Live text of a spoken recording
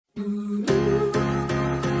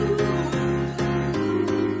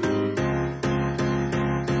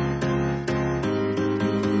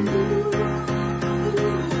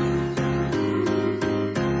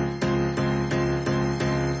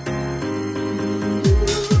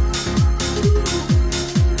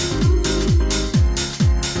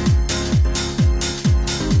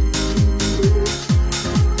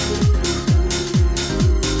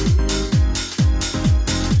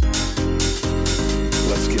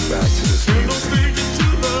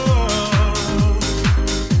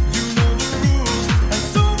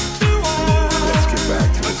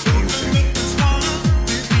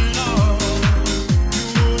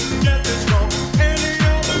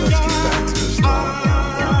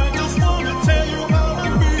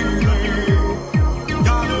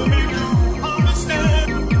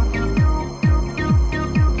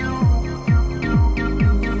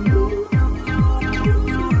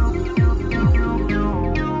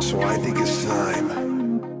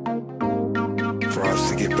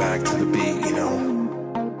Get back to the beat, you know,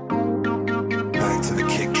 back to the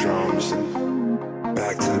kick drums and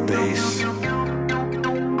back to the bass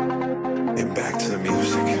and back to the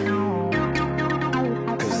music,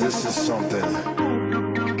 because this is something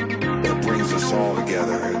that brings us all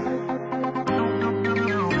together.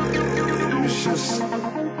 And it's just,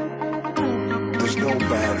 there's no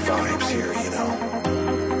bad vibes here, you know.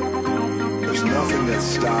 There's nothing that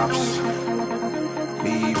stops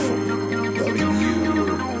me from loving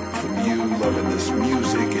you, from you loving this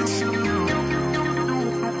music.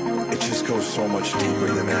 It just goes so much deeper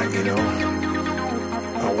than that, you know.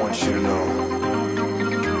 I want you to know